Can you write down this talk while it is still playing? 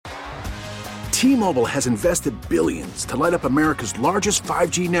T-Mobile has invested billions to light up America's largest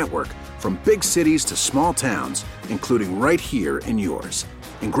 5G network, from big cities to small towns, including right here in yours.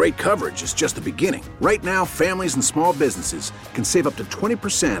 And great coverage is just the beginning. Right now, families and small businesses can save up to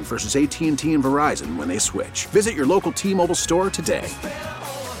 20% versus AT&T and Verizon when they switch. Visit your local T-Mobile store today.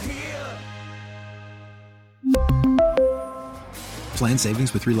 Plan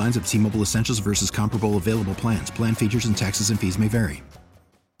savings with 3 lines of T-Mobile Essentials versus comparable available plans. Plan features and taxes and fees may vary.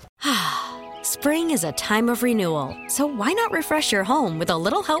 Spring is a time of renewal, so why not refresh your home with a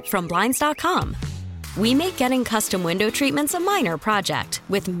little help from Blinds.com? We make getting custom window treatments a minor project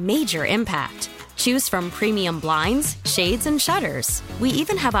with major impact. Choose from premium blinds, shades, and shutters. We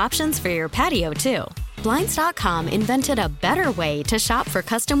even have options for your patio, too. Blinds.com invented a better way to shop for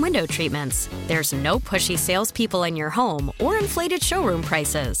custom window treatments. There's no pushy salespeople in your home or inflated showroom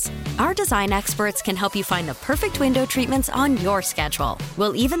prices. Our design experts can help you find the perfect window treatments on your schedule.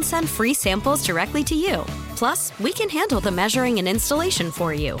 We'll even send free samples directly to you. Plus, we can handle the measuring and installation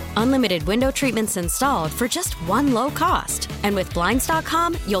for you. Unlimited window treatments installed for just one low cost. And with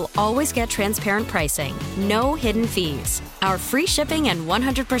Blinds.com, you'll always get transparent pricing. No hidden fees. Our free shipping and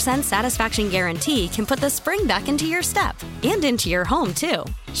 100% satisfaction guarantee can put the spring back into your step and into your home, too.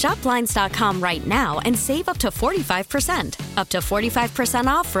 Shop Blinds.com right now and save up to 45%. Up to 45%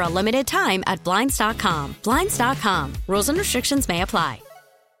 off for a limited time at Blinds.com. Blinds.com. Rules and restrictions may apply.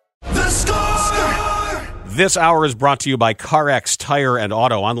 The Score! This hour is brought to you by CarX Tire and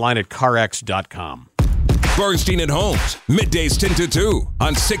Auto, online at CarX.com. Bernstein and Holmes, middays 10 to 2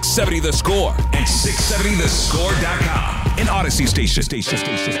 on 670 The Score and 670thescore.com. An Odyssey station.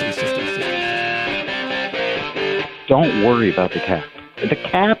 Don't worry about the cap. The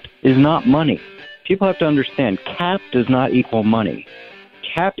cap is not money. People have to understand, cap does not equal money.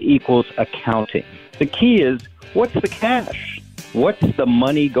 Cap equals accounting. The key is, what's the cash? What's the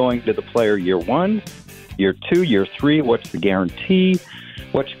money going to the player year 1, year 2, year 3? What's the guarantee?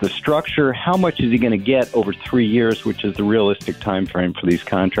 What's the structure? How much is he going to get over 3 years, which is the realistic time frame for these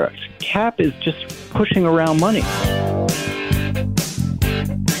contracts? Cap is just pushing around money.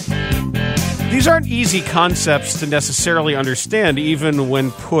 These aren't easy concepts to necessarily understand, even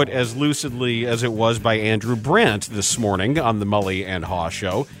when put as lucidly as it was by Andrew Brandt this morning on the Mully and Haw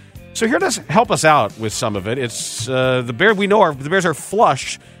Show. So here to help us out with some of it, it's the Bears. We know the Bears are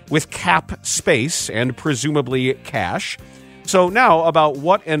flush with cap space and presumably cash. So now about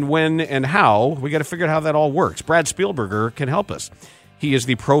what and when and how, we got to figure out how that all works. Brad Spielberger can help us. He is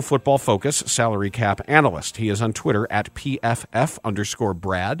the Pro Football Focus salary cap analyst. He is on Twitter at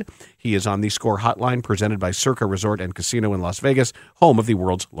PFF_Brad. He is on the Score Hotline presented by Circa Resort and Casino in Las Vegas, home of the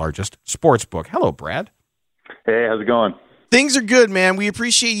world's largest sports book. Hello, Brad. Hey, how's it going? Things are good, man. We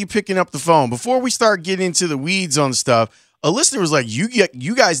appreciate you picking up the phone. Before we start getting into the weeds on stuff, a listener was like,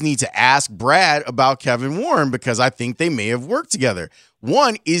 you guys need to ask Brad about Kevin Warren because I think they may have worked together.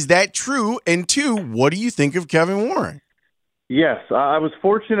 1, is that true? And 2, what do you think of Kevin Warren? Yes, I was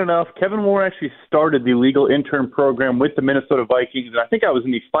fortunate enough. Kevin Warren actually started the legal intern program with the Minnesota Vikings, and I think I was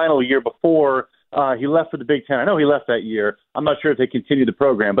in the final year before he left for the Big Ten. I know he left that year. I'm not sure if they continued the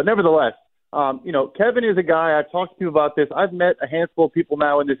program, but nevertheless, Kevin is a guy, I've talked to you about this. I've met a handful of people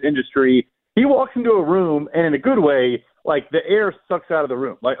now in this industry. He walks into a room, and in a good way, like the air sucks out of the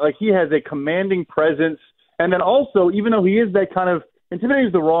room. Like he has a commanding presence. And then also, even though he is that kind of, intimidating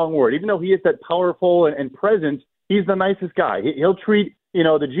is the wrong word, even though he is that powerful and present, he's the nicest guy. He'll treat, the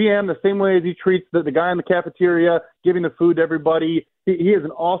GM the same way as he treats the guy in the cafeteria, giving the food to everybody. He is an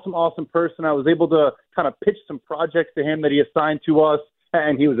awesome, awesome person. I was able to kind of pitch some projects to him that he assigned to us,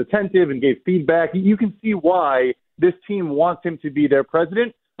 and he was attentive and gave feedback. You can see why this team wants him to be their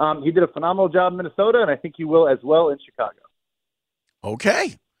president. He did a phenomenal job in Minnesota, and I think he will as well in Chicago.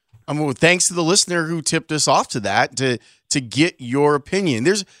 Okay. Thanks to the listener who tipped us off to that to get your opinion.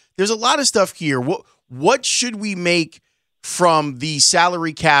 There's a lot of stuff here. What should we make from the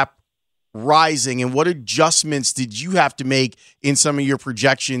salary cap rising, and what adjustments did you have to make in some of your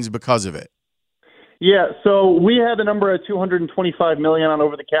projections because of it? Yeah, so we had the number at $225 million on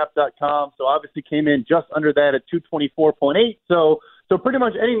overthecap.com, so obviously came in just under that at $224.8. So pretty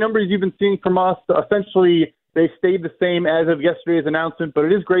much any numbers you've been seeing from us, essentially they stayed the same as of yesterday's announcement, but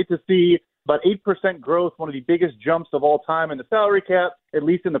it is great to see about 8% growth, one of the biggest jumps of all time in the salary cap, at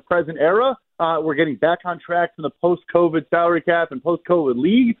least in the present era. We're getting back on track from the post-COVID salary cap and post-COVID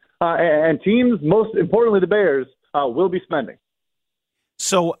league, and teams, most importantly the Bears, will be spending.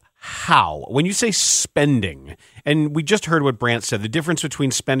 So how? When you say spending, and we just heard what Brandt said, the difference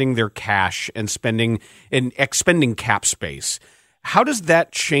between spending their cash and spending and expending cap space, How does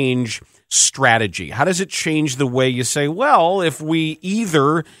that change strategy? How does it change the way you say, well, if we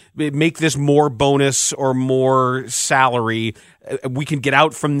either make this more bonus or more salary, we can get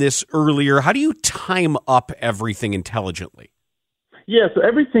out from this earlier? How do you time up everything intelligently? Yeah, so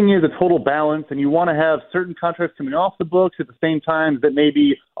everything is a total balance, and you want to have certain contracts coming off the books at the same time that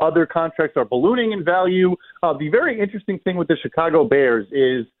maybe other contracts are ballooning in value. The very interesting thing with the Chicago Bears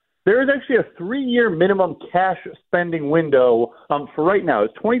is there is actually a 3-year minimum cash spending window for right now.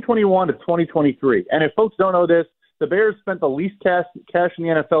 It's 2021 to 2023. And if folks don't know this, the Bears spent the least cash in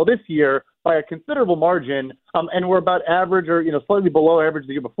the NFL this year by a considerable margin, and we're about average or slightly below average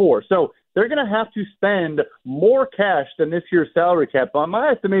the year before. So they're going to have to spend more cash than this year's salary cap. By my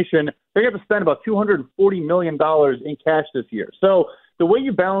estimation, they're going to have to spend about $240 million in cash this year. So the way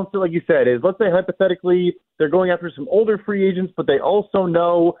you balance it, like you said, is let's say hypothetically they're going after some older free agents, but they also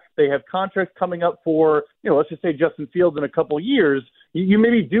know they have contracts coming up for, let's just say Justin Fields in a couple of years. You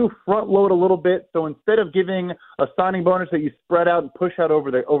maybe do front load a little bit. So instead of giving a signing bonus that you spread out and push out over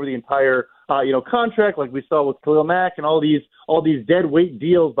the entire contract, like we saw with Khalil Mack and all these dead weight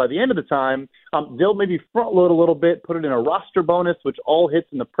deals by the end of the time, they'll maybe front load a little bit, put it in a roster bonus, which all hits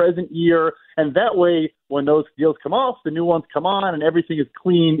in the present year. And that way, when those deals come off, the new ones come on and everything is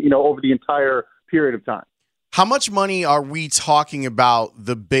clean, over the entire period of time. How much money are we talking about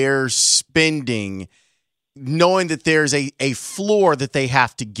the Bears spending, knowing that there's a floor that they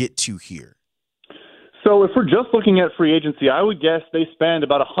have to get to here? So if we're just looking at free agency, I would guess they spend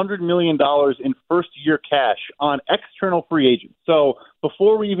about $100 million in first-year cash on external free agents. So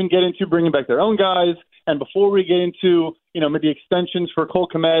before we even get into bringing back their own guys, and before we get into maybe extensions for Cole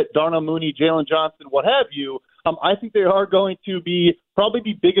Kmet, Darnell Mooney, Jalen Johnson, what have you, I think they are going to be probably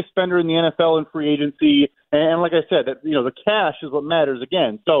the biggest spender in the NFL in free agency. And like I said, that the cash is what matters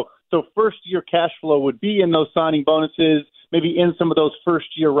again. So first-year cash flow would be in those signing bonuses, maybe in some of those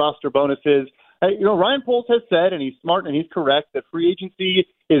first-year roster bonuses. Ryan Poles has said, and he's smart and he's correct, that free agency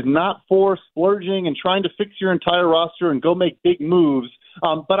is not for splurging and trying to fix your entire roster and go make big moves.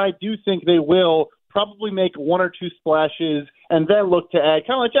 But I do think they will probably make one or two splashes and then look to add,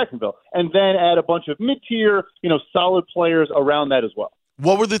 kind of like Jacksonville, and then add a bunch of mid-tier, solid players around that as well.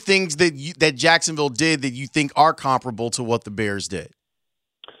 What were the things that Jacksonville did that you think are comparable to what the Bears did?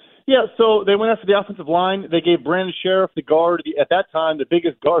 Yeah, so they went after the offensive line. They gave Brandon Sheriff, the guard, at that time, the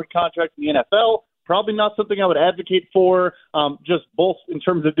biggest guard contract in the NFL. Probably not something I would advocate for, just both in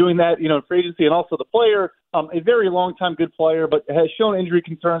terms of doing that, in free agency and also the player. A very long-time good player, but has shown injury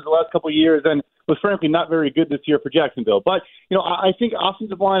concerns the last couple of years and was frankly not very good this year for Jacksonville. But, I think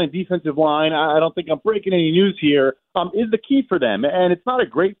offensive line and defensive line, I don't think I'm breaking any news here, is the key for them. And it's not a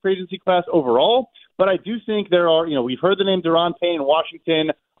great free agency class overall, but I do think there are, we've heard the name Daron Payne in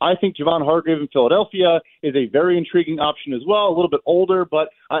Washington. I think Javon Hargrave in Philadelphia is a very intriguing option as well, a little bit older, but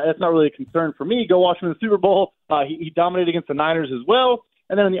that's not really a concern for me. Go watch him in the Super Bowl. He dominated against the Niners as well.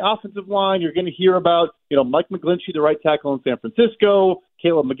 And then on the offensive line, you're going to hear about, Mike McGlinchey, the right tackle in San Francisco,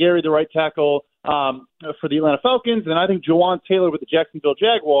 Caleb McGarry, the right tackle for the Atlanta Falcons, and I think Jawan Taylor with the Jacksonville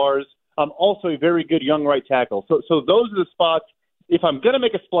Jaguars, also a very good young right tackle. So those are the spots. If I'm going to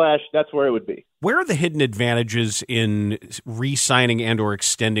make a splash, that's where it would be. Where are the hidden advantages in re-signing and or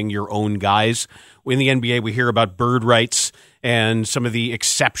extending your own guys? In the NBA, we hear about bird rights and some of the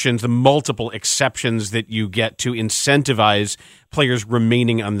exceptions, the multiple exceptions that you get to incentivize players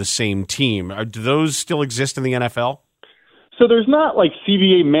remaining on the same team. Do those still exist in the NFL? So there's not like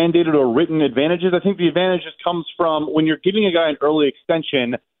CBA mandated or written advantages. I think the advantage just comes from when you're giving a guy an early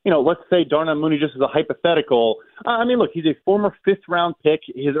extension. Let's say Darnell Mooney, just as a hypothetical. Look, he's a former fifth-round pick.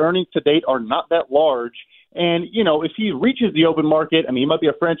 His earnings to date are not that large. And, if he reaches the open market, he might be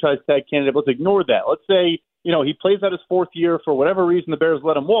a franchise tag candidate. Let's ignore that. Let's say, he plays out his fourth year for whatever reason the Bears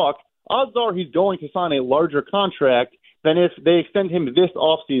let him walk. Odds are he's going to sign a larger contract than if they extend him this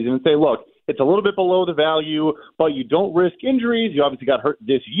offseason and say, look, it's a little bit below the value, but you don't risk injuries. You obviously got hurt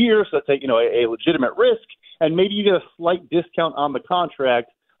this year, so that's a legitimate risk. And maybe you get a slight discount on the contract.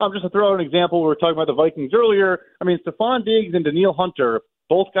 Just to throw out an example, we were talking about the Vikings earlier. Stephon Diggs and Danielle Hunter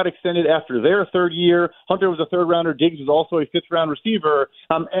both got extended after their third year. Hunter was a third-rounder. Diggs was also a fifth-round receiver.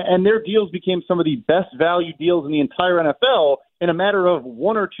 And their deals became some of the best value deals in the entire NFL in a matter of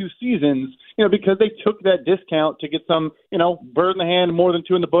one or two seasons, because they took that discount to get some, bird in the hand, more than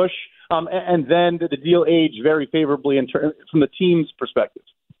two in the bush. And then the deal aged very favorably from the team's perspective.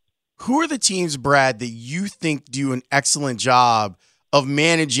 Who are the teams, Brad, that you think do an excellent job of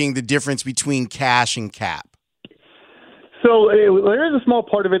managing the difference between cash and cap? So there is a small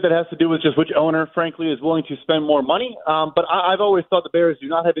part of it that has to do with just which owner, frankly, is willing to spend more money. But I've always thought the Bears do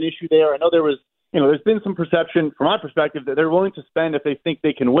not have an issue there. I know there was there's been some perception from my perspective that they're willing to spend if they think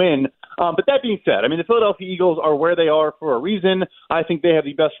they can win. But that being said, I mean, the Philadelphia Eagles are where they are for a reason. I think they have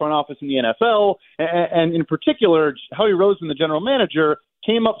the best front office in the NFL. And in particular, Howie Roseman, the general manager,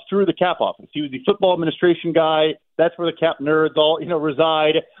 came up through the cap office. He was the football administration guy. That's where the cap nerds all,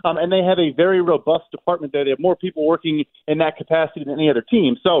 reside. And they have a very robust department there. They have more people working in that capacity than any other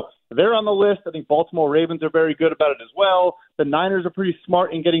team. So they're on the list. I think Baltimore Ravens are very good about it as well. The Niners are pretty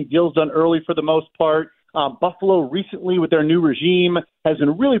smart in getting deals done early for the most part. Buffalo recently with their new regime has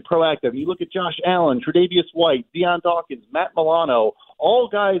been really proactive. You look at Josh Allen, Tre'Davious White, Deion Dawkins, Matt Milano, all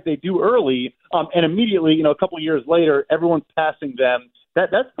guys they do early, and immediately, a couple of years later, everyone's passing them.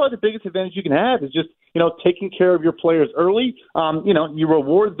 That's probably the biggest advantage you can have is just, taking care of your players early. You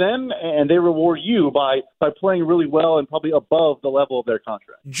reward them and they reward you by playing really well and probably above the level of their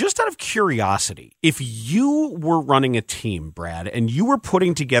contract. Just out of curiosity, if you were running a team, Brad, and you were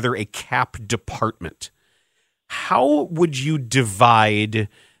putting together a cap department, how would you divide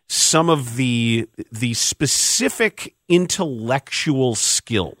some of the specific intellectual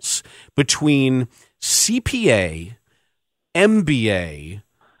skills between CPA, MBA,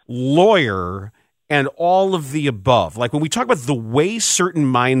 lawyer, and all of the above? Like when we talk about the way certain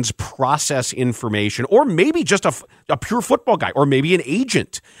minds process information, or maybe just a pure football guy, or maybe an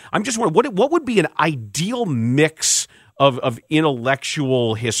agent. I'm just wondering, what would be an ideal mix of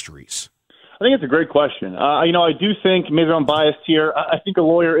intellectual histories? I think it's a great question. I do think, maybe I'm biased here, I think a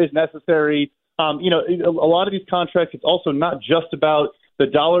lawyer is necessary. A lot of these contracts, it's also not just about the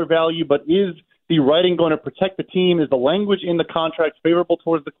dollar value, but is the writing going to protect the team? Is the language in the contract favorable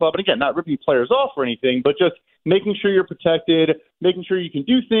towards the club? And again, not ripping players off or anything, but just making sure you're protected, making sure you can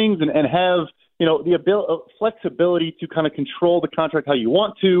do things and have, the flexibility to kind of control the contract how you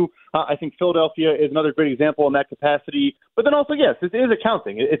want to. I think Philadelphia is another great example in that capacity. But then also, yes, this is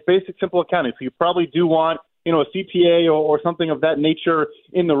accounting. It's basic, simple accounting. So you probably do want, a CPA or something of that nature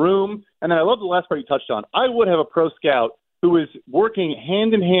in the room. And then I love the last part you touched on. I would have a pro scout who is working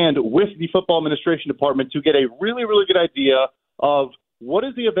hand in hand with the football administration department to get a really, really good idea of what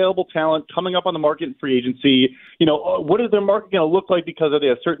is the available talent coming up on the market in free agency. What is their market going to look like because are they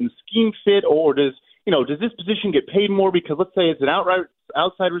a certain scheme fit, or does this position get paid more because let's say it's an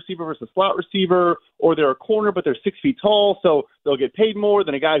outside receiver versus a slot receiver, or they're a corner but they're 6 feet tall, so they'll get paid more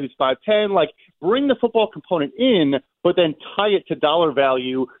than a guy who's 5'10". Like, bring the football component in, but then tie it to dollar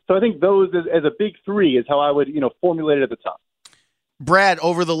value. So I think those as a big three is how I would formulate it at the top. Brad,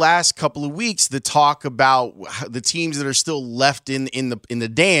 over the last couple of weeks, the talk about the teams that are still left in the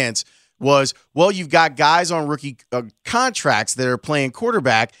dance was, well, you've got guys on rookie contracts that are playing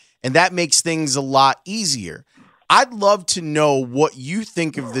quarterback, and that makes things a lot easier. I'd love to know what you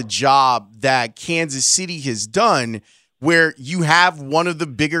think of the job that Kansas City has done, where you have one of the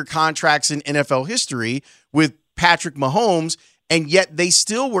bigger contracts in NFL history with Patrick Mahomes, and yet they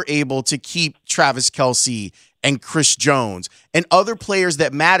still were able to keep Travis Kelce and Chris Jones and other players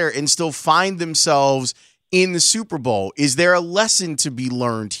that matter and still find themselves in the Super Bowl. Is there a lesson to be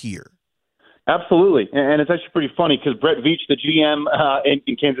learned here? Absolutely. And it's actually pretty funny because Brett Veach, the GM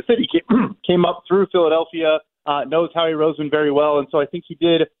in Kansas City, came up through Philadelphia, knows Howie Roseman very well. And so I think he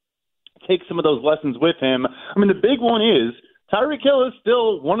did take some of those lessons with him. I mean, the big one is Tyreek Hill is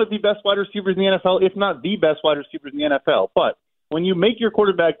still one of the best wide receivers in the NFL, if not the best wide receivers in the NFL. But when you make your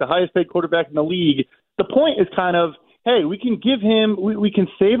quarterback the highest paid quarterback in the league, the point is kind of, hey, we can give him, we can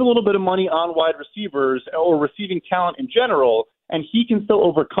save a little bit of money on wide receivers or receiving talent in general, and he can still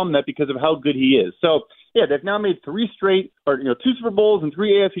overcome that because of how good he is. So, yeah, they've now made 2 Super Bowls and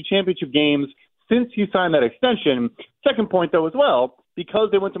 3 AFC championship games since he signed that extension. Second point, though, as well, because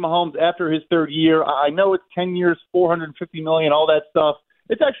they went to Mahomes after his third year, I know it's 10 years, $450 million, all that stuff.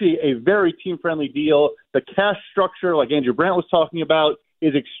 It's actually a very team-friendly deal. The cash structure, like Andrew Brandt was talking about,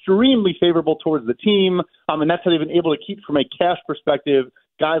 is extremely favorable towards the team, and that's how they've been able to keep, from a cash perspective,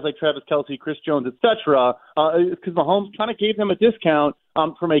 guys like Travis Kelce, Chris Jones, etc., because Mahomes kind of gave them a discount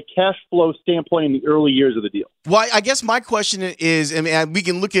from a cash flow standpoint in the early years of the deal. Well, I guess my question is, I mean, we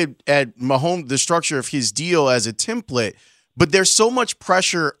can look at Mahomes, the structure of his deal as a template, but there's so much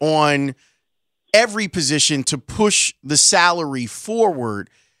pressure on every position to push the salary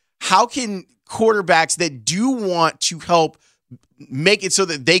forward. How can quarterbacks that do want to help make it so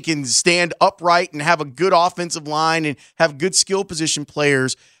that they can stand upright and have a good offensive line and have good skill position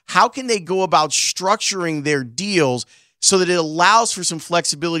players, how can they go about structuring their deals so that it allows for some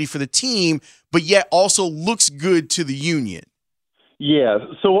flexibility for the team, but yet also looks good to the union? Yeah,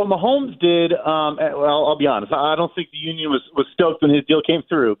 so what Mahomes did, well, I'll be honest, I don't think the union was stoked when his deal came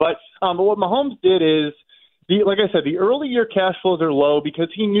through. But what Mahomes did is, like I said, the early year cash flows are low because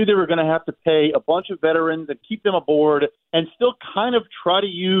he knew they were going to have to pay a bunch of veterans and keep them aboard and still kind of try to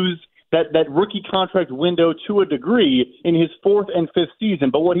use that rookie contract window to a degree in his fourth and fifth season.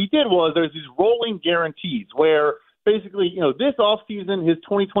 But what he did was there's these rolling guarantees where basically, this offseason, his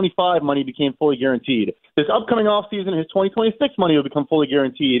 2025 money became fully guaranteed. This upcoming offseason, his 2026 money will become fully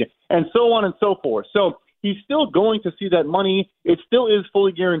guaranteed, and so on and so forth. So he's still going to see that money. It still is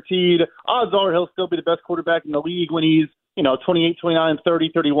fully guaranteed. Odds are he'll still be the best quarterback in the league when he's 28, 29,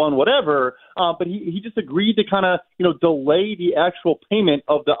 30, 31, whatever. But he just agreed to kind of, delay the actual payment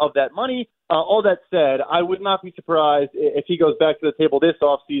of that money. All that said, I would not be surprised if he goes back to the table this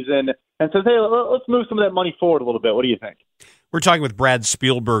offseason and says, hey, let's move some of that money forward a little bit. What do you think? We're talking with Brad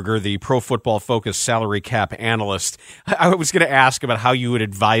Spielberger, the Pro Football Focus salary cap analyst. I was going to ask about how you would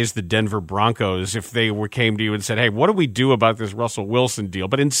advise the Denver Broncos if they came to you and said, hey, what do we do about this Russell Wilson deal?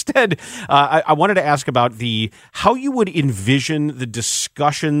 But instead, I wanted to ask about how you would envision the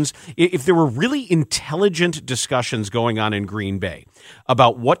discussions, if there were really intelligent discussions going on in Green Bay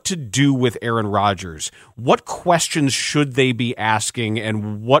about what to do with Aaron Rodgers. What questions should they be asking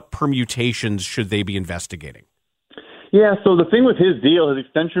and what permutations should they be investigating? Yeah, so the thing with his deal, his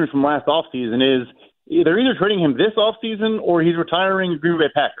extension from last offseason is they're either trading him this offseason or he's retiring a Green Bay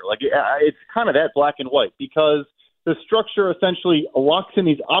Packer. It's kind of that black and white because the structure essentially locks in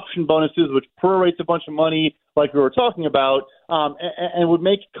these option bonuses, which prorates a bunch of money like we were talking about, and would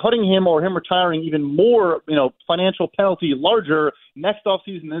make cutting him or him retiring even more, financial penalty larger next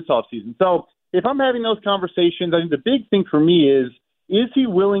offseason than this offseason. So if I'm having those conversations, I think the big thing for me is he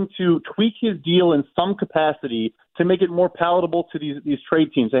willing to tweak his deal in some capacity to make it more palatable to these trade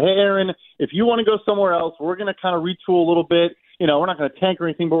teams? Say, hey, Aaron, if you want to go somewhere else, we're going to kind of retool a little bit. We're not going to tank or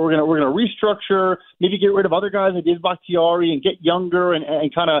anything, but we're going to restructure, maybe get rid of other guys like David Bakhtiari and get younger and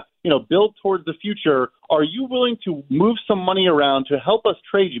kind of, build towards the future. Are you willing to move some money around to help us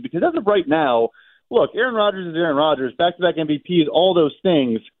trade you? Because as of right now, look, Aaron Rodgers is Aaron Rodgers, back-to-back MVPs, all those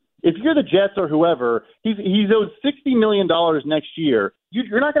things. If you're the Jets or whoever, he's owed $60 million next year.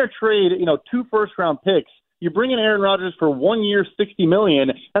 You're not going to trade, 2 first-round picks. You bring in Aaron Rodgers for 1 year, $60 million,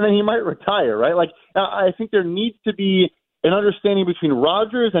 and then he might retire, right? I think there needs to be an understanding between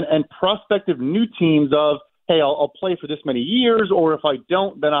Rodgers and prospective new teams of, hey, I'll play for this many years, or if I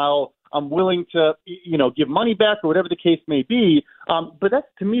don't, then I'm willing to, give money back or whatever the case may be. But that's,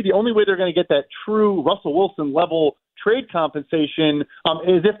 to me, the only way they're going to get that true Russell Wilson level trade compensation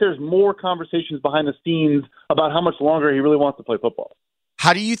is if there's more conversations behind the scenes about how much longer he really wants to play football.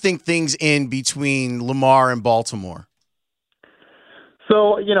 How do you think things end between Lamar and Baltimore?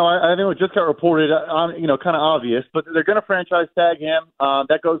 So, I think it just got reported on, kind of obvious, but they're going to franchise tag him.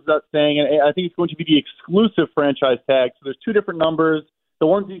 That goes without saying. And I think it's going to be the exclusive franchise tag. So there's 2 different numbers. The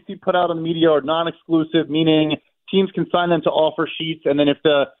ones you see put out on the media are non-exclusive, meaning teams can sign them to offer sheets. And then if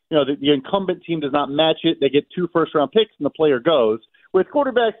the incumbent team does not match it, they get 2 first-round picks and the player goes. With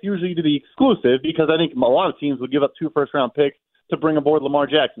quarterbacks, usually to the exclusive, because I think a lot of teams would give up 2 first-round picks to bring aboard Lamar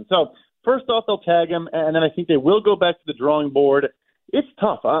Jackson. So first off, they'll tag him, and then I think they will go back to the drawing board. It's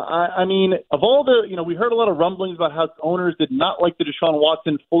tough. I mean, of all the, we heard a lot of rumblings about how owners did not like the Deshaun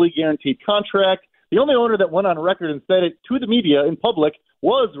Watson fully guaranteed contract. The only owner that went on record and said it to the media in public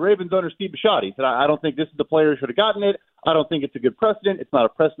was Ravens owner Steve Bisciotti. He said, I don't think this is the player who should have gotten it. I don't think it's a good precedent. It's not a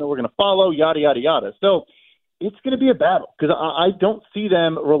precedent we're going to follow, yada, yada, yada. So it's going to be a battle because I don't see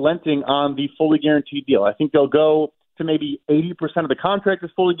them relenting on the fully guaranteed deal. I think they'll go to maybe 80% of the contract is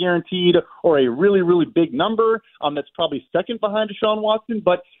fully guaranteed or a really, really big number that's probably second behind Deshaun Watson.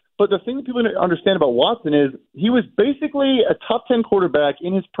 But the thing that people understand about Watson is he was basically a top 10 quarterback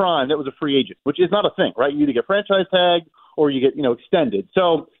in his prime that was a free agent, which is not a thing, right? You either get franchise tagged or you get, extended.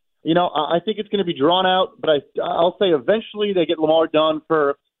 So, I think it's going to be drawn out, but I'll say eventually they get Lamar done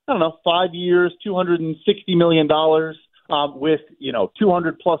for, 5 years, $260 million. With,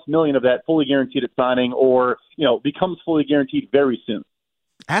 200 plus million of that fully guaranteed at signing or, becomes fully guaranteed very soon.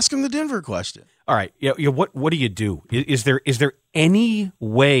 Ask him the Denver question. All right. What do you do? Is there any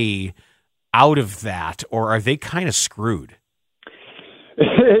way out of that, or are they kind of screwed?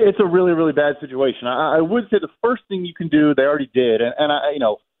 It's a really, really bad situation. I would say the first thing you can do, they already did. And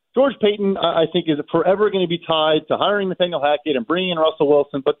George Paton, I think, is forever going to be tied to hiring Nathaniel Hackett and bringing in Russell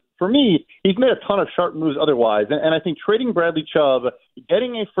Wilson. But for me, he's made a ton of sharp moves otherwise. And I think trading Bradley Chubb,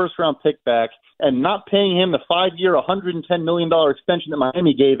 getting a first-round pick back, and not paying him the 5-year, $110 million extension that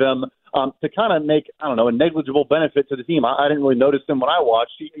Miami gave him to kind of make, a negligible benefit to the team. I didn't really notice him when I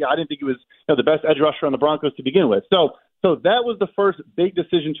watched. I didn't think he was the best edge rusher on the Broncos to begin with. So that was the first big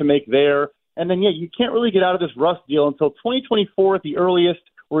decision to make there. And then, you can't really get out of this Russ deal until 2024 at the earliest.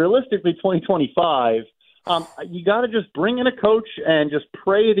 Realistically, 2025. You got to just bring in a coach and just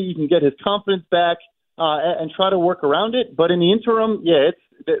pray that you can get his confidence back and try to work around it. But in the interim,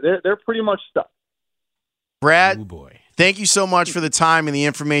 they're pretty much stuck. Brad, oh boy. Thank you so much for the time and the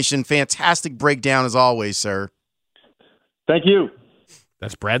information. Fantastic breakdown as always, sir. Thank you.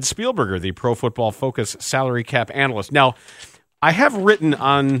 That's Brad Spielberger, the Pro Football Focus salary cap analyst. Now, I have written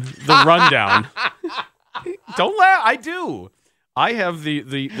on the rundown. Don't laugh. I do. I have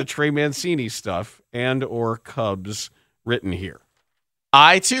the Trey Mancini stuff and or Cubs written here.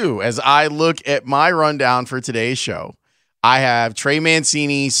 I, too, as I look at my rundown for today's show, I have Trey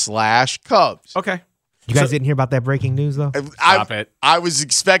Mancini / Cubs. Okay. You guys didn't hear about that breaking news, though? Stop it. I was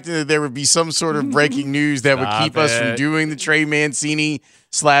expecting that there would be some sort of breaking news that would keep us from doing the Trey Mancini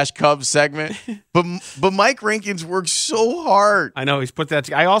 / Cubs segment. But Mike Rankins works so hard. I know. He's put that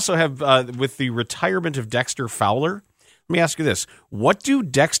together. I also have, with the retirement of Dexter Fowler, let me ask you this. What do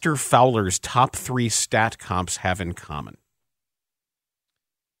Dexter Fowler's top 3 stat comps have in common?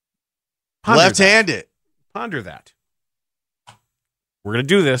 Left-handed. Ponder that. We're going to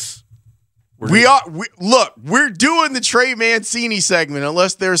do this. We're doing the Trey Mancini segment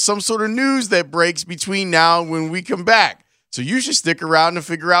unless there's some sort of news that breaks between now and when we come back. So you should stick around to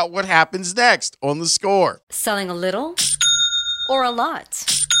figure out what happens next on The Score. Selling a little or a lot?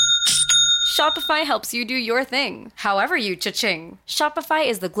 Shopify helps you do your thing, however you cha-ching. Shopify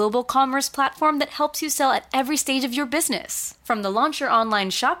is the global commerce platform that helps you sell at every stage of your business. From the launch your online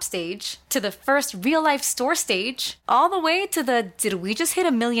shop stage, to the first real-life store stage, all the way to the did we just hit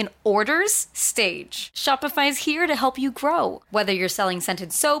 1 million orders stage. Shopify's here to help you grow. Whether you're selling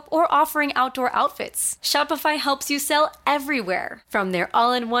scented soap or offering outdoor outfits, Shopify helps you sell everywhere. From their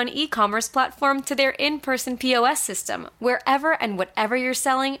all-in-one e-commerce platform to their in-person POS system, wherever and whatever you're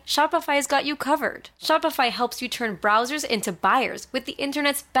selling, Shopify's got you covered. Shopify helps you turn browsers into buyers with the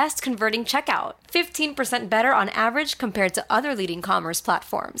internet's best converting checkout. 15% better on average compared to other leading commerce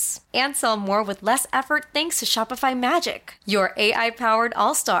platforms. And sell more with less effort thanks to Shopify Magic, your AI-powered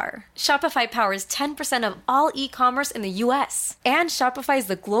all-star. Shopify powers 10% of all e-commerce in the U.S. And Shopify is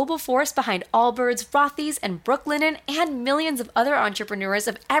the global force behind Allbirds, Rothy's, and Brooklinen, and millions of other entrepreneurs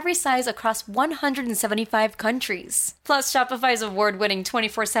of every size across 175 countries. Plus, Shopify's award-winning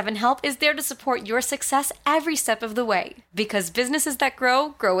 24/7 help is there to support your success every step of the way. Because businesses that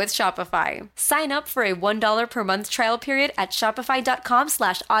grow with Shopify. Sign up for a $1 per month trial period at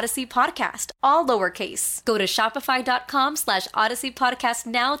shopify.com/Odyssey Podcast, all lowercase. Go to shopify.com/Odyssey Podcast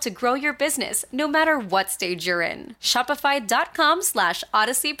now to grow your business, no matter what stage you're in.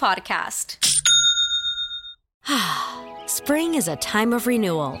 Shopify.com/Odyssey Podcast. Spring is a time of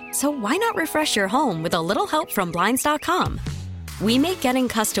renewal, so why not refresh your home with a little help from Blinds.com? We make getting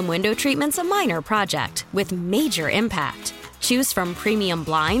custom window treatments a minor project with major impact. Choose from premium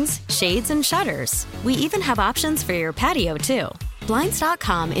blinds, shades, and shutters. We even have options for your patio, too.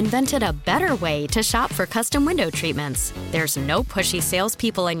 Blinds.com invented a better way to shop for custom window treatments. There's no pushy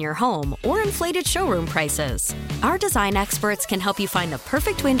salespeople in your home or inflated showroom prices. Our design experts can help you find the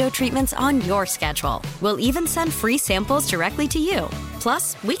perfect window treatments on your schedule. We'll even send free samples directly to you.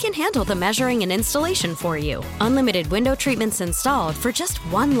 Plus, we can handle the measuring and installation for you. Unlimited window treatments installed for just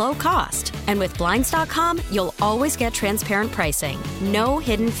one low cost. And with Blinds.com, you'll always get transparent pricing. No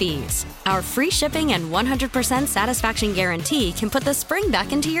hidden fees. Our free shipping and 100% satisfaction guarantee can put the spring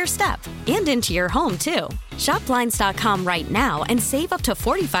back into your step and into your home, too. Shop Blinds.com right now and save up to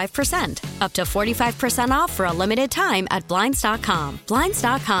 45%. Up to 45% off for a limited time at Blinds.com.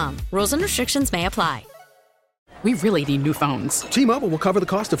 Blinds.com. Rules and restrictions may apply. We really need new phones. T-Mobile will cover the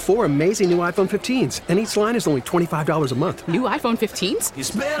cost of 4 amazing new iPhone 15s, and each line is only $25 a month. New iPhone 15s?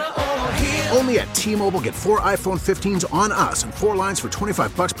 It's better over here. Only at T-Mobile, get 4 iPhone 15s on us and 4 lines for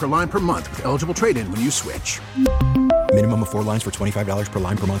 $25 per line per month with eligible trade-in when you switch. Minimum of 4 lines for $25 per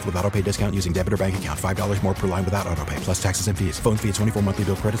line per month with autopay discount using debit or bank account. $5 more per line without autopay, plus taxes and fees. Phone fee at 24 monthly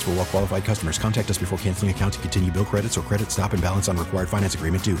bill credits for well-qualified customers. Contact us before canceling account to continue bill credits or credit stop and balance on required finance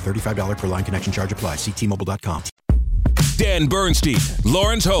agreement due. $35 per line connection charge applies. See T-Mobile.com. Dan Bernstein,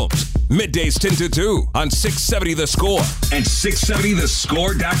 Lawrence Holmes, middays 10 to 2 on 670 The Score and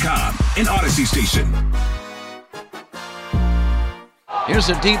 670thescore.com, an Odyssey station. Here's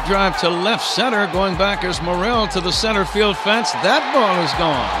a deep drive to left center. Going back is Morrell to the center field fence. That ball is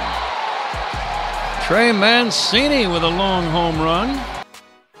gone. Trey Mancini with a long home run.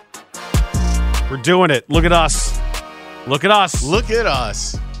 We're doing it. Look at us. Look at us. Look at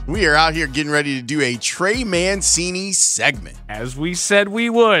us. We are out here getting ready to do a Trey Mancini segment. As we said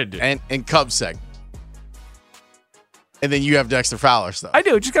we would. And Cubs segment. And then you have Dexter Fowler stuff. I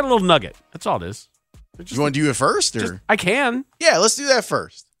do. Just got a little nugget. That's all it is. You want to do it first? Or? I can. Yeah, let's do that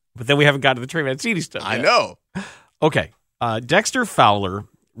first. But then we haven't got to the Trey Mancini stuff yet. I know. Okay. Dexter Fowler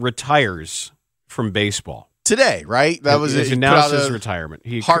retires from baseball. Today, right? That was it. He announced his retirement.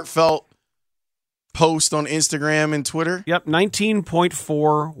 He heartfelt post on Instagram and Twitter. Yep,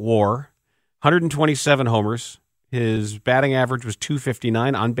 19.4 WAR, 127 homers. His batting average was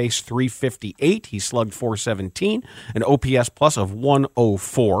 .259, on base .358. He slugged .417, an OPS plus of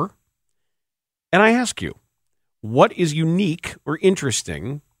 104. And I ask you, what is unique or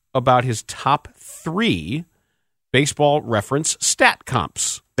interesting about his top 3 Baseball Reference stat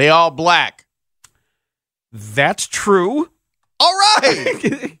comps? They all black. That's true. All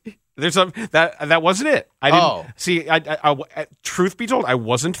right. There's some that wasn't it. I didn't see. I truth be told, I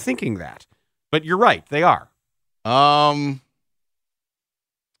wasn't thinking that. But you're right. They are. I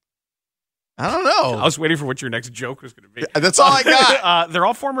don't know. I was waiting for what your next joke was going to be. That's all I got. They're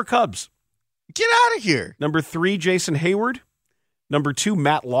all former Cubs. Get out of here. Number 3, Jason Hayward. Number 2,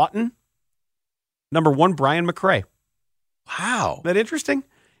 Matt Lawton. Number 1, Brian McRae. Wow. Isn't that interesting?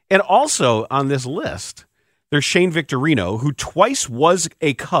 And also on this list, there's Shane Victorino, who twice was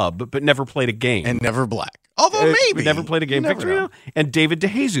a Cub but never played a game. And never black. Although maybe. Never played a game. Victorino. And David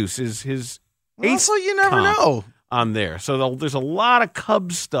DeJesus is his ace so you never know. On there. So there's a lot of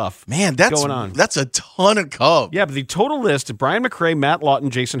Cubs stuff going on. That's a ton of Cubs. Yeah, but the total list, Brian McRae, Matt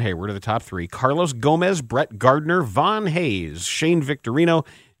Lawton, Jason Hayward are the top 3. Carlos Gomez, Brett Gardner, Von Hayes, Shane Victorino,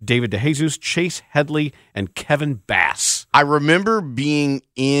 David DeJesus, Chase Headley, and Kevin Bass. I remember being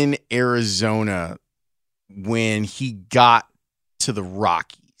in Arizona when he got to the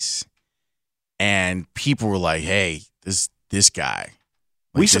Rockies, and people were like, hey, this guy.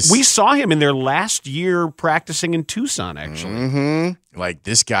 We saw him in their last year practicing in Tucson, actually. Mm-hmm. Like,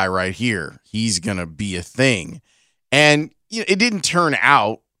 this guy right here, he's going to be a thing. And it didn't turn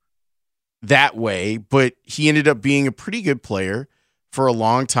out that way, but he ended up being a pretty good player for a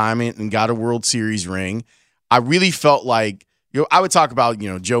long time and got a World Series ring. I really felt like, I would talk about,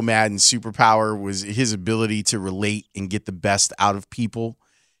 Joe Madden's superpower was his ability to relate and get the best out of people.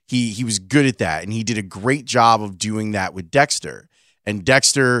 He was good at that, and he did a great job of doing that with Dexter. And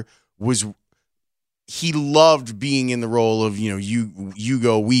Dexter he loved being in the role of, you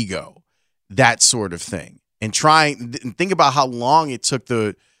go, we go, that sort of thing. And think about how long it took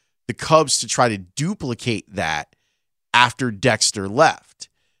the Cubs to try to duplicate that after Dexter left,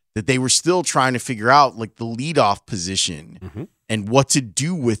 that they were still trying to figure out like the leadoff position and what to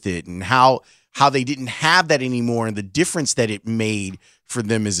do with it and how they didn't have that anymore and the difference that it made for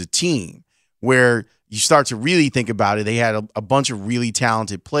them as a team, where you start to really think about it. They had a bunch of really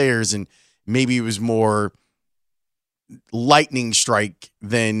talented players, and maybe it was more lightning strike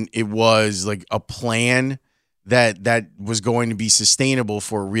than it was like a plan that was going to be sustainable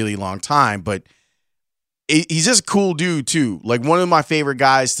for a really long time. But he's just a cool dude too. Like, one of my favorite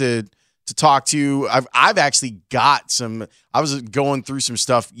guys to talk to. I've actually got some. I was going through some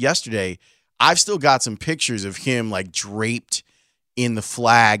stuff yesterday. I've still got some pictures of him like draped in the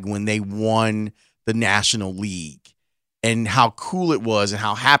flag when they won the National League, and how cool it was and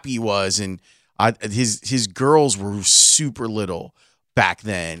how happy he was. And his girls were super little back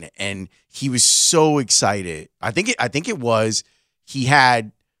then, and he was so excited. I think it was he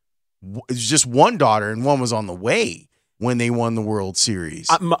had just one daughter and one was on the way when they won the World Series.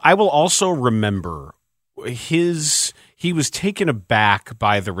 I will also remember he was taken aback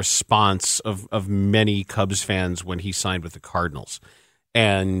by the response of many Cubs fans when he signed with the Cardinals.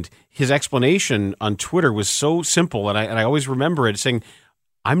 And his explanation on Twitter was so simple, and I always remember it, saying,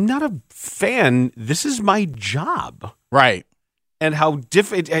 "I'm not a fan. This is my job." Right. And how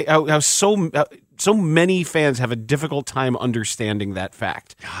so many fans have a difficult time understanding that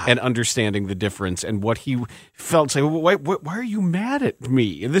fact and understanding the difference and what he felt. Say, why are you mad at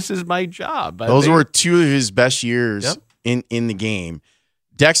me? This is my job. Those were 2 of his best years in the game.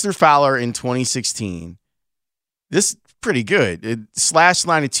 Dexter Fowler in 2016. This pretty good. Slash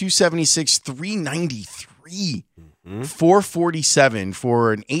line of 276, 393, 447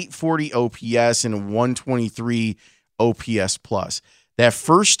 for an 840 OPS and a 123 OPS plus. That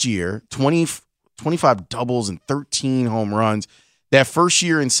first year, 25 doubles and 13 home runs. That first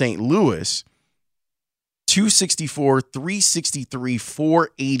year in St. Louis, 264, 363,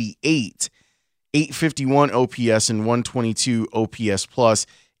 488, 851 OPS and 122 OPS plus.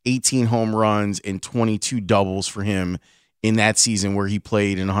 18 home runs and 22 doubles for him in that season where he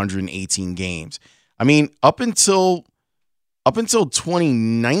played in 118 games. I mean, up until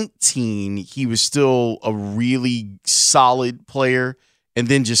 2019, he was still a really solid player and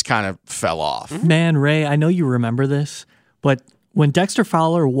then just kind of fell off. Man, Ray, I know you remember this, but when Dexter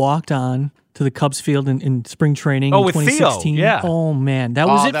Fowler walked on to the Cubs field in spring training in with 2016. Theo, yeah. Oh, man. That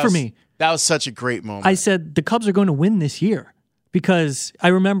was it for me. That was such a great moment. I said, the Cubs are going to win this year. Because I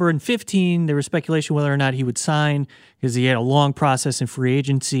remember in 2015, there was speculation whether or not he would sign because he had a long process in free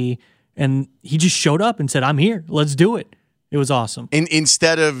agency. And he just showed up and said, I'm here. Let's do it. It was awesome. And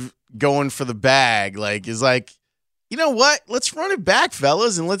instead of going for the bag, is like, you know what? Let's run it back,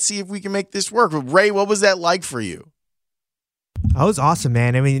 fellas, and let's see if we can make this work. Ray, what was that like for you? That was awesome,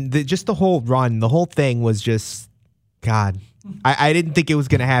 man. I mean, just the whole run, the whole thing was just, God. I didn't think it was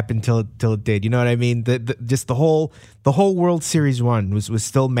going to happen till it did. You know what I mean? Just the whole World Series run was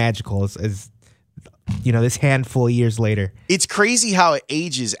still magical as this handful of years later. It's crazy how it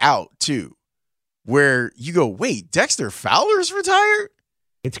ages out too, where you go, wait, Dexter Fowler's retired?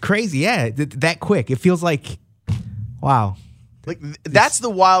 It's crazy, yeah. That quick. It feels like, wow. Like that's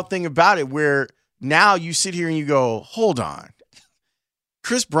the wild thing about it, where now you sit here and you go, hold on,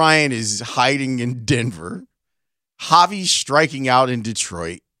 Chris Bryant is hiding in Denver. Javi's striking out in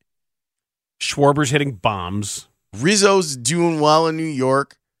Detroit. Schwarber's hitting bombs. Rizzo's doing well in New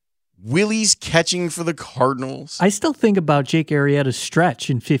York. Willie's catching for the Cardinals. I still think about Jake Arrieta's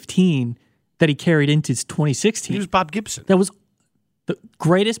stretch in 2015 that he carried into 2016. He was Bob Gibson. That was the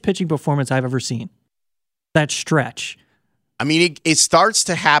greatest pitching performance I've ever seen. That stretch. I mean, it starts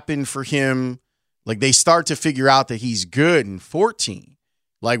to happen for him. Like, they start to figure out that he's good in 14.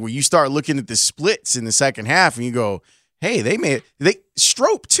 Like, where you start looking at the splits in the second half and you go, hey, they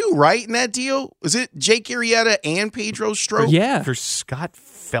Strope too, right? In that deal? Was it Jake Arrieta and Pedro Strope? Yeah. For Scott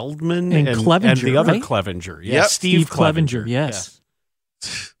Feldman and Clevenger, and the other right? Clevenger. Yeah, Yep. Steve Clevenger. Yes.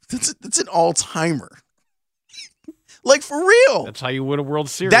 That's an all-timer. Like, for real. That's how you win a World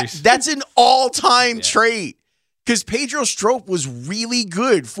Series. That's an all-time trait. Because Pedro Strope was really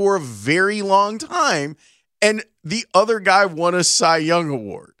good for a very long time, and the other guy won a Cy Young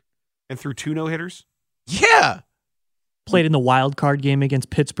Award. And threw 2 no-hitters? Yeah. Played in the wild card game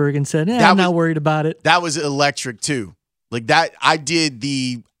against Pittsburgh and said, I'm not worried about it. That was electric, too. Like, that, I did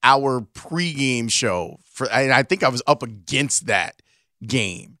our pregame show, and I think I was up against that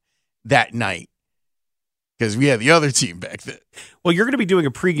game that night. Because we had the other team back then. Well, you're going to be doing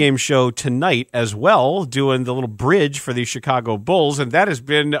a pregame show tonight as well, doing the little bridge for the Chicago Bulls, and that has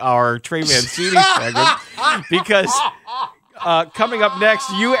been our Trey Mancini segment. Because coming up next,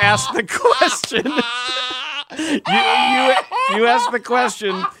 you asked the question. you asked the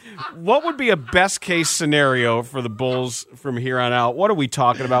question, what would be a best-case scenario for the Bulls from here on out? What are we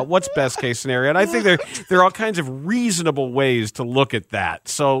talking about? What's best-case scenario? And I think there are all kinds of reasonable ways to look at that.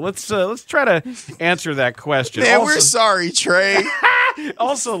 So let's try to answer that question. Man, we're sorry, Trey.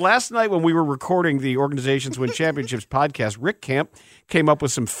 Also, last night when we were recording the Organizations Win Championships podcast, Rick Camp came up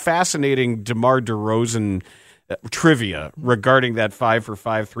with some fascinating DeMar DeRozan trivia regarding that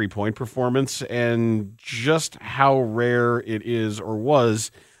 5-for-5 3-point performance and just how rare it is or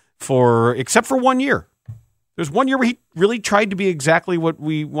was except for 1 year. There's 1 year where he really tried to be exactly what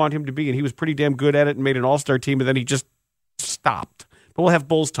we want him to be, and he was pretty damn good at it and made an all-star team, and then he just stopped. But we'll have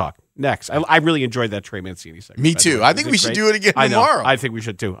Bulls talk next. I really enjoyed that Trey Mancini segment. Me too. I think we should do it again tomorrow. I think we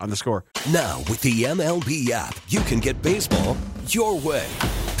should too, on The Score. Now, with the MLB app, you can get baseball your way.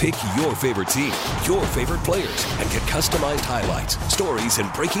 Pick your favorite team, your favorite players, and get customized highlights, stories,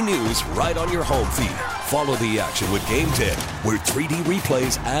 and breaking news right on your home feed. Follow the action with Game 10, where 3D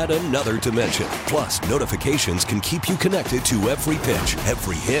replays add another dimension. Plus, notifications can keep you connected to every pitch,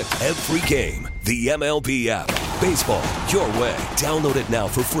 every hit, every game. The MLB app. Baseball your way. Download it now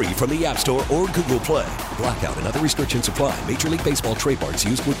for free from the App Store or Google Play. Blackout and other restrictions apply. Major League Baseball trademarks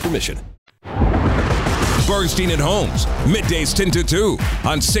used with permission. Bernstein and Holmes, middays 10 to 2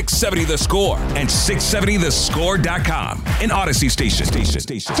 on 670 The Score and 670thescore.com. An Odyssey station.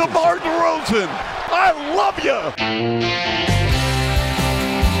 DeMar DeRozan, I love you.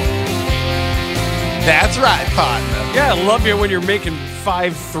 That's right, partner. Yeah, I love you when you're making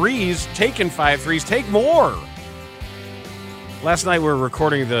 5 threes, taking 5 threes. Take more. Last night we were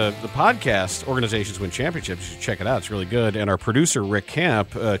recording the podcast, Organizations Win Championships. You should check it out. It's really good. And our producer, Rick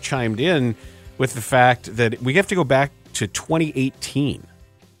Camp, chimed in with the fact that we have to go back to 2018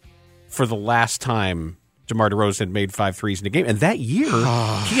 for the last time DeMar DeRozan had made 5 threes in a game. And that year,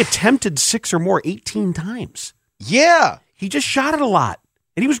 he attempted 6 or more 18 times. Yeah. He just shot it a lot.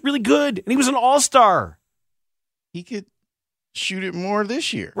 And he was really good. And he was an all-star. He could shoot it more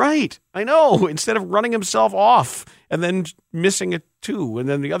this year. Right. I know. Instead of running himself off and then missing a 2, and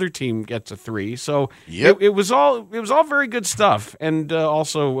then the other team gets a 3. So it was all very good stuff. And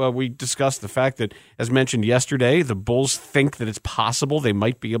also we discussed the fact that, as mentioned yesterday, the Bulls think that it's possible they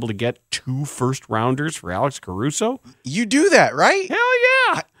might be able to get 2 first-rounders for Alex Caruso. You do that, right? Hell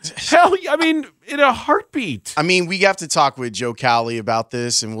Yeah. Hell, I mean, in a heartbeat. I mean, we have to talk with Joe Cowley about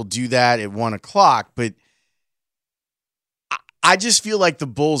this, and we'll do that at 1:00. But I just feel like the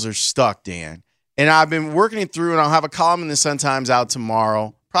Bulls are stuck, Dan. And I've been working it through, and I'll have a column in the Sun-Times out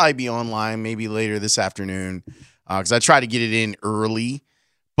tomorrow. Probably be online, maybe later this afternoon, because I try to get it in early.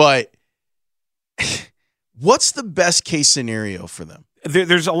 But what's the best case scenario for them?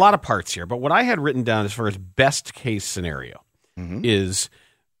 There's a lot of parts here, but what I had written down as far as best case scenario is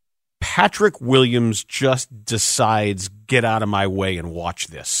Patrick Williams just decides, get out of my way and watch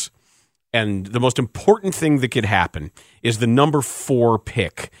this. And the most important thing that could happen is the number 4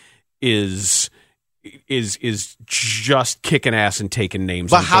 pick is just kicking ass and taking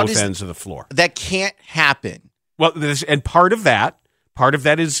names on both ends of the floor. That can't happen. Well, and part of that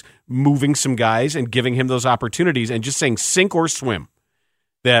is moving some guys and giving him those opportunities and just saying sink or swim.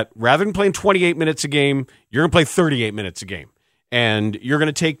 That rather than playing 28 minutes a game, you're going to play 38 minutes a game. And you're going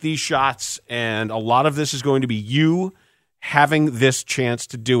to take these shots, and a lot of this is going to be you having this chance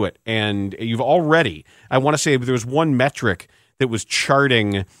to do it. And you've already, I want to say there was one metric that was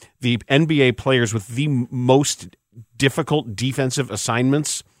charting the NBA players with the most difficult defensive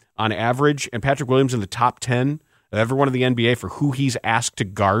assignments on average, and Patrick Williams in the top 10 of everyone in the NBA for who he's asked to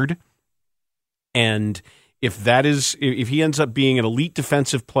guard. And if he ends up being an elite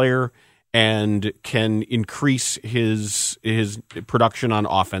defensive player and can increase his production on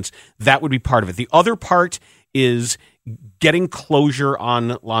offense, that would be part of it. The other part is getting closure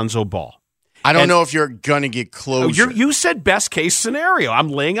on Lonzo Ball. I don't know if you're going to get closure. You said best case scenario. I'm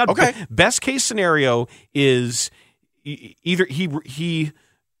laying out. Okay. Best case scenario is either you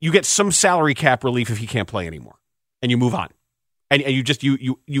get some salary cap relief if he can't play anymore, and you move on. And you just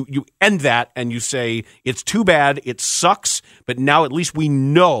you end that and you say it's too bad, it sucks, but now at least we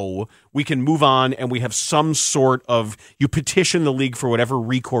know we can move on and we have some sort of, you petition the league for whatever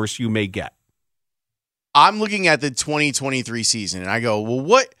recourse you may get. I'm looking at the 2023 season and I go,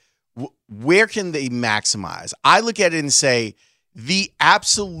 well, where can they maximize? I look at it and say the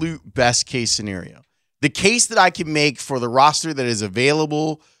absolute best case scenario, the case that I can make for the roster that is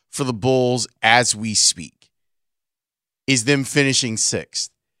available for the Bulls as we speak, is them finishing 6th.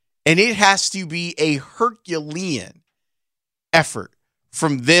 And it has to be a Herculean effort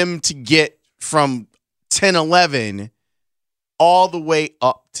from them to get from 10-11 all the way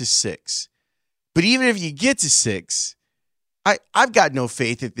up to 6. But even if you get to 6, I've got no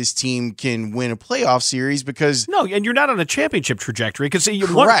faith that this team can win a playoff series because... No, and you're not on a championship trajectory because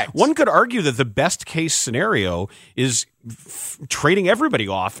one could argue that the best case scenario is trading everybody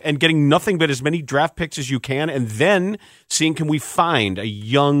off and getting nothing but as many draft picks as you can and then seeing can we find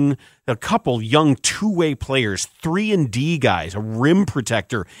a couple young two-way players, 3-and-D guys, a rim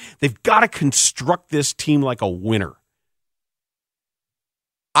protector. They've got to construct this team like a winner.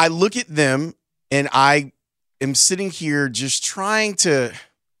 I look at them and I am sitting here just trying to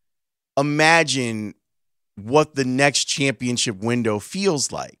imagine what the next championship window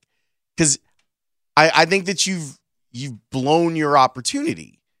feels like. Because I think that you've blown your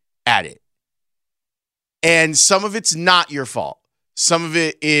opportunity at it. And some of it's not your fault. Some of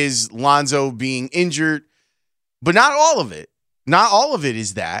it is Lonzo being injured, but not all of it. Not all of it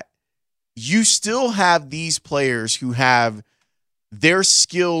is that. You still have these players who have their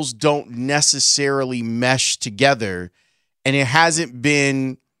skills don't necessarily mesh together, and it hasn't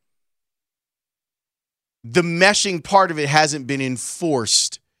been, the meshing part of it hasn't been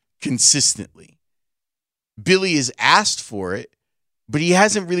enforced consistently. Billy has asked for it, but he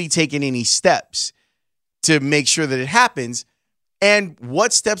hasn't really taken any steps to make sure that it happens. And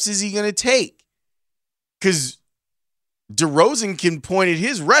what steps is he going to take? Because DeRozan can point at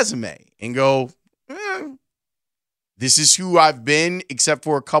his resume and go, this is who I've been, except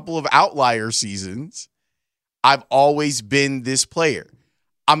for a couple of outlier seasons. I've always been this player.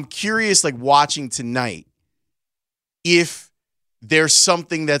 I'm curious, like watching tonight, if there's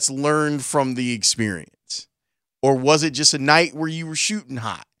something that's learned from the experience. Or was it just a night where you were shooting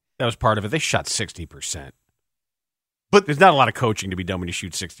hot? That was part of it. They shot 60%. But there's not a lot of coaching to be done when you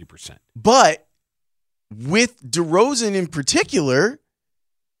shoot 60%. But with DeRozan in particular,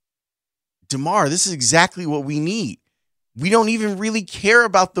 DeMar, this is exactly what we need. We don't even really care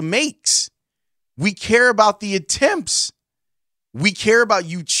about the makes. We care about the attempts. We care about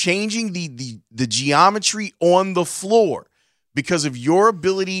you changing the geometry on the floor because of your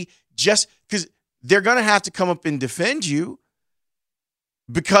ability, just because they're going to have to come up and defend you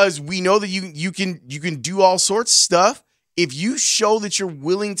because we know that you can do all sorts of stuff. If you show that you're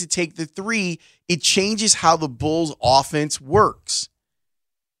willing to take the 3, it changes how the Bulls offense works.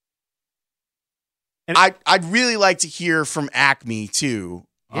 I'd really like to hear from Acme too.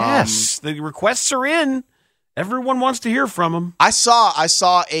 Yes, the requests are in. Everyone wants to hear from him. I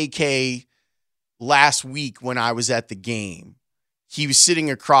saw AK last week when I was at the game. He was sitting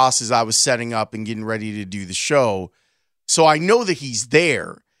across as I was setting up and getting ready to do the show. So I know that he's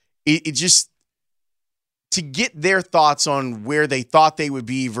there. It just, to get their thoughts on where they thought they would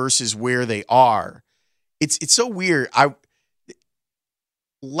be versus where they are, it's so weird.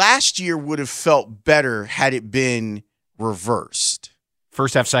 Last year would have felt better had it been reversed.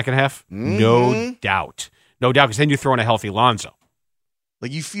 First half, second half? No doubt. No doubt, because then you throw in a healthy Lonzo.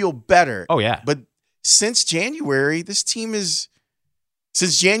 Like, you feel better. Oh, yeah. But since January, since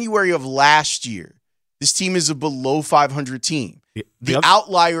January of last year, this team is a below 500 team. The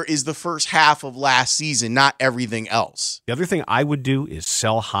outlier is the first half of last season, not everything else. The other thing I would do is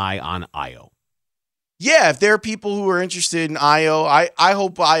sell high on Ayo. Yeah, if there are people who are interested in Ayo,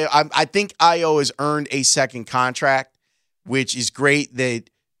 I think Ayo has earned a second contract, which is great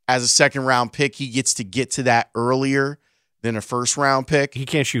that as a second round pick, he gets to get to that earlier than a first round pick. He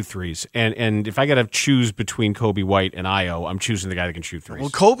can't shoot threes. And if I got to choose between Kobe White and Ayo, I'm choosing the guy that can shoot threes.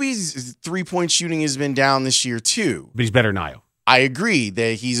 Well, Kobe's 3-point shooting has been down this year too. But he's better than Ayo. I agree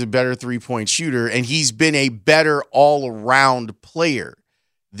that he's a better 3-point shooter, and he's been a better all-around player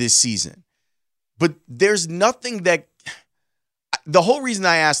this season. But there's nothing that – the whole reason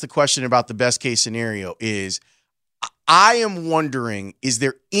I asked the question about the best-case scenario is I am wondering, is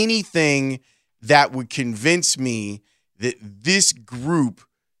there anything that would convince me that this group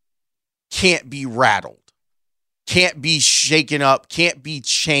can't be rattled, can't be shaken up, can't be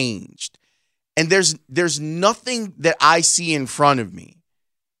changed? And there's nothing that I see in front of me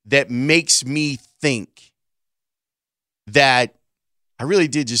that makes me think that I really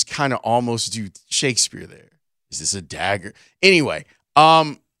did just kind of almost do Shakespeare there. Is this a dagger? Anyway,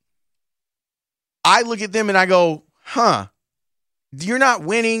 I look at them and I go, you're not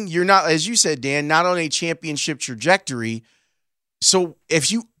winning. You're not, as you said, Dan, not on a championship trajectory. So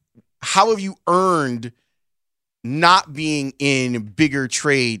how have you earned not being in bigger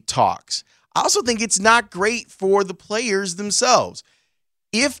trade talks? I also think it's not great for the players themselves.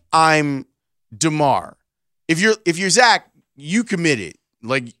 If I'm DeMar, if you're Zach, you committed.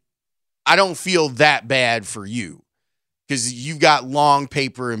 Like, I don't feel that bad for you because you've got long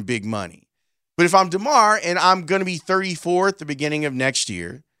paper and big money. But if I'm DeMar and I'm going to be 34 at the beginning of next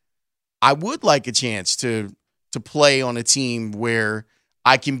year, I would like a chance to play on a team where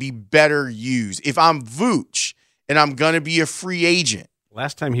I can be better used. If I'm Vooch and I'm going to be a free agent.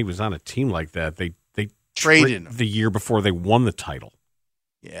 Last time he was on a team like that, they traded him the year before they won the title.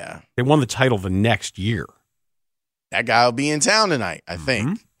 Yeah. They won the title the next year. That guy will be in town tonight, I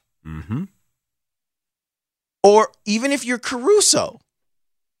think. Mm-hmm. Or even if you're Caruso,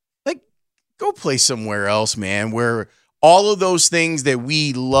 like, go play somewhere else, man, where all of those things that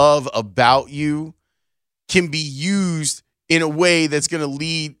we love about you can be used in a way that's going to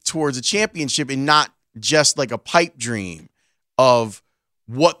lead towards a championship and not just like a pipe dream of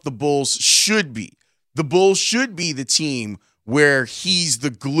what the Bulls should be. The Bulls should be the team where he's the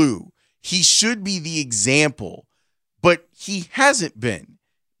glue. He should be the example, but he hasn't been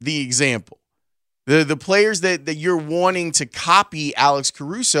the example. The players that you're wanting to copy Alex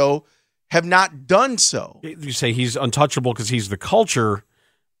Caruso have not done so. You say he's untouchable because he's the culture,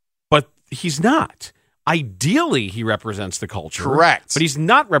 but he's not. Ideally, he represents the culture. Correct. But he's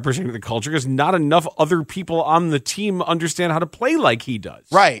not representing the culture because not enough other people on the team understand how to play like he does.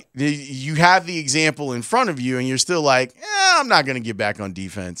 Right. You have the example in front of you, and you're still like, I'm not going to get back on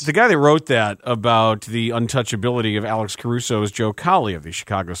defense. The guy that wrote that about the untouchability of Alex Caruso is Joe Colley of the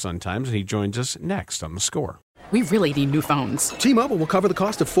Chicago Sun-Times, and he joins us next on The Score. We really need new phones. T-Mobile will cover the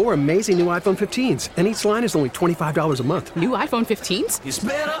cost of 4 amazing new iPhone 15s, and each line is only $25 a month. New iPhone 15s? It's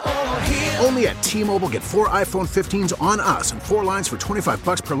better over here. Only at T-Mobile, get 4 iPhone 15s on us and 4 lines for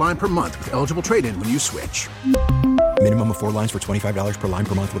 $25 per line per month with eligible trade-in when you switch. Minimum of 4 lines for $25 per line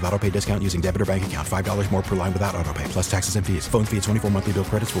per month with autopay discount using debit or bank account. $5 more per line without autopay, plus taxes and fees. Phone fee at 24 monthly bill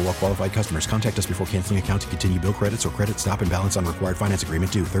credits for well-qualified customers. Contact us before canceling account to continue bill credits or credit stop and balance on required finance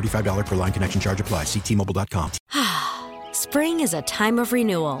agreement due. $35 per line connection charge applies. See T-Mobile.com. Spring is a time of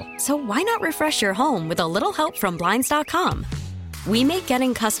renewal, so why not refresh your home with a little help from Blinds.com? We make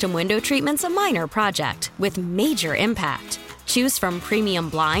getting custom window treatments a minor project with major impact. Choose from premium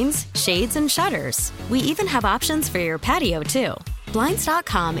blinds, shades, and shutters. We even have options for your patio, too.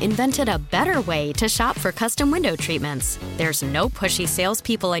 Blinds.com invented a better way to shop for custom window treatments. There's no pushy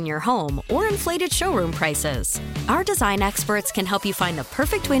salespeople in your home or inflated showroom prices. Our design experts can help you find the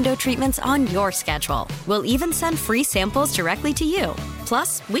perfect window treatments on your schedule. We'll even send free samples directly to you.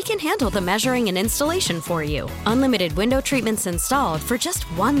 Plus, we can handle the measuring and installation for you. Unlimited window treatments installed for just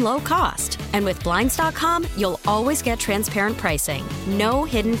one low cost. And with Blinds.com, you'll always get transparent pricing. No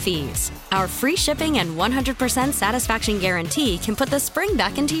hidden fees. Our free shipping and 100% satisfaction guarantee can put the spring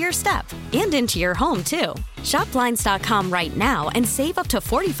back into your step and into your home, too. Shop Blinds.com right now and save up to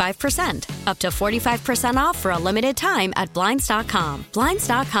 45%. Up to 45% off for a limited time at Blinds.com.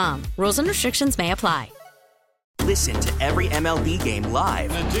 Blinds.com. Rules and restrictions may apply. Listen to every MLB game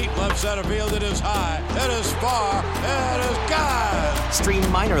live. In the deep left center field, it is high, it is far, it is gone.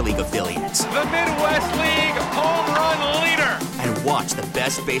 Stream minor league affiliates. The Midwest League home run leader. And watch the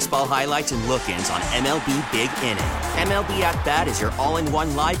best baseball highlights and look-ins on MLB Big Inning. MLB At Bat is your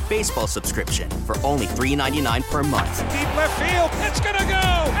all-in-one live baseball subscription for only $3.99 per month. Deep left field, it's gonna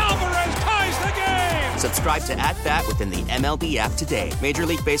go. Alvarez ties the game. Subscribe to At Bat within the MLB app today. Major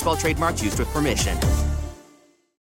League Baseball trademarks used with permission.